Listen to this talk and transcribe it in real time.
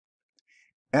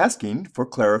Asking for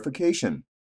clarification.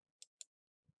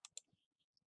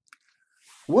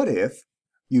 What if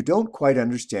you don't quite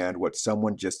understand what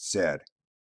someone just said?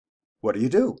 What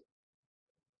do?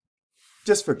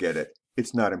 Just forget it.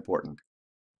 It's not important.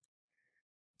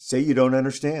 Say you don't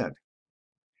understand.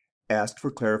 Ask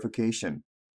for clarification.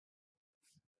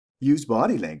 Use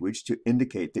body language to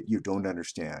indicate that you don't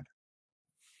understand.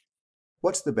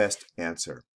 What's the best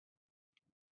answer?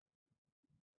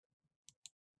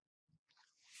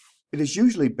 It is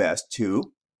usually best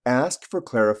to ask for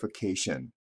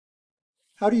clarification.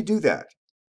 How do you do that?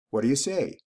 What do you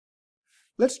say?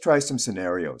 Let's try some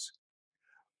scenarios.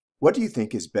 What do you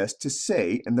think is best to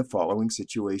say in the following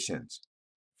situations?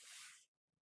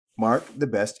 Mark the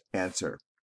best answer.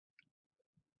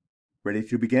 Ready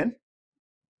to begin?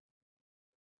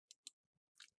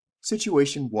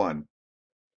 Situation 1.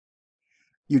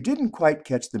 You didn't quite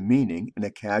catch the meaning in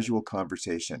a casual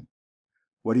conversation.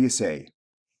 What do you say?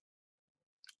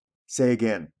 Say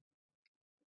again.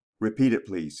 Repeat it,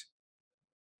 please.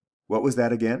 What was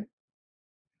that again?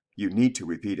 You need to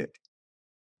repeat it.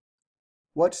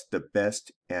 What's the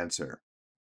best answer?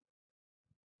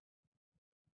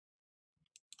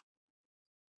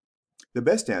 The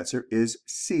best answer is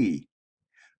C.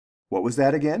 What was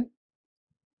that again?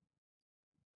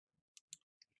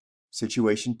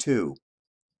 Situation 2.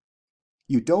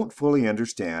 You don't fully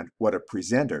understand what a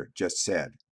presenter just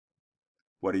said.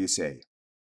 What do you say?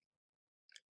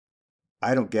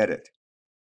 I don't get it.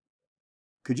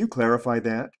 Could you clarify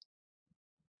that?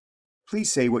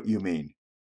 Please say what you mean.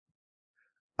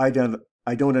 I don't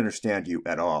understand you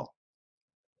at all.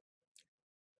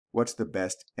 What's the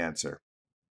best answer?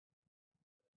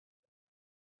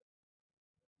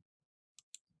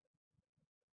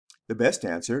 The best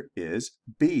answer is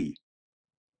B.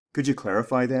 Could you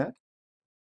clarify that?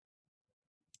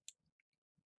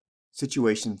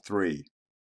 Situation 3.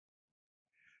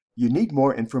 You need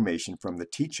more information from the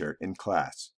teacher in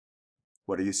class.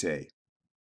 What do you say?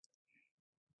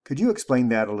 Could you explain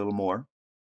that a little more?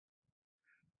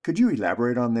 Could you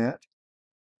elaborate on that?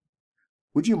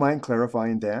 Would you mind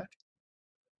clarifying that?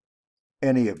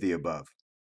 Any of the above.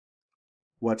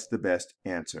 What's the best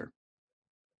answer?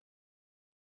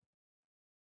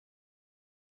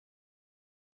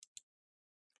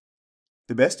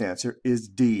 The best answer is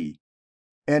D.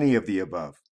 Any of the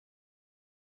above.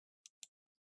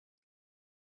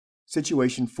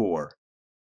 Situation 4.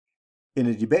 In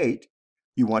a debate,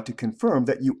 you want to confirm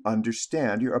that you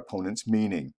understand your opponent's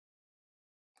meaning.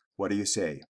 What do you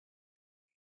say?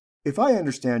 If I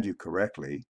understand you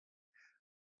correctly,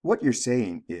 what you're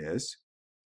saying is,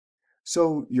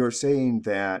 so you're saying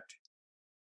that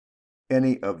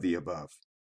any of the above.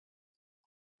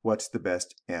 What's the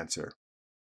best answer?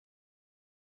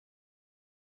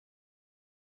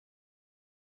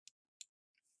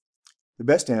 The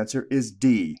best answer is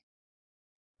D.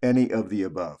 Any of the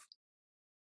above.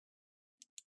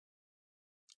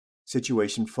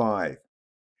 Situation 5.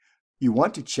 You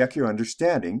want to check your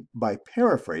understanding by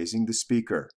paraphrasing the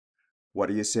speaker. What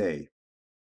do you say?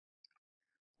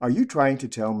 Are you trying to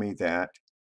tell me that?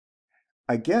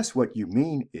 I guess what you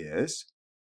mean is,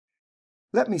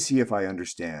 let me see if I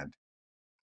understand.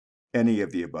 Any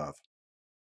of the above.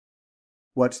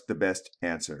 What's the best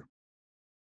answer?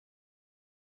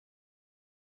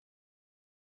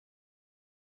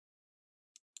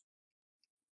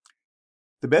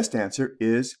 The best answer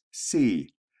is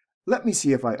C. Let me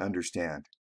see if I understand.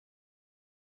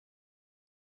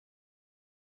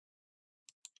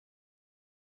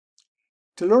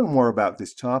 To learn more about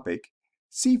this topic,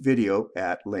 see video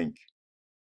at link.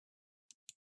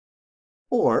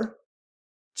 Or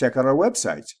check out our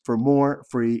websites for more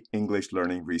free English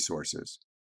learning resources.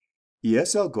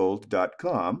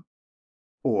 ESLgold.com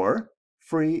or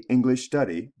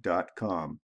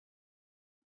freeenglishstudy.com.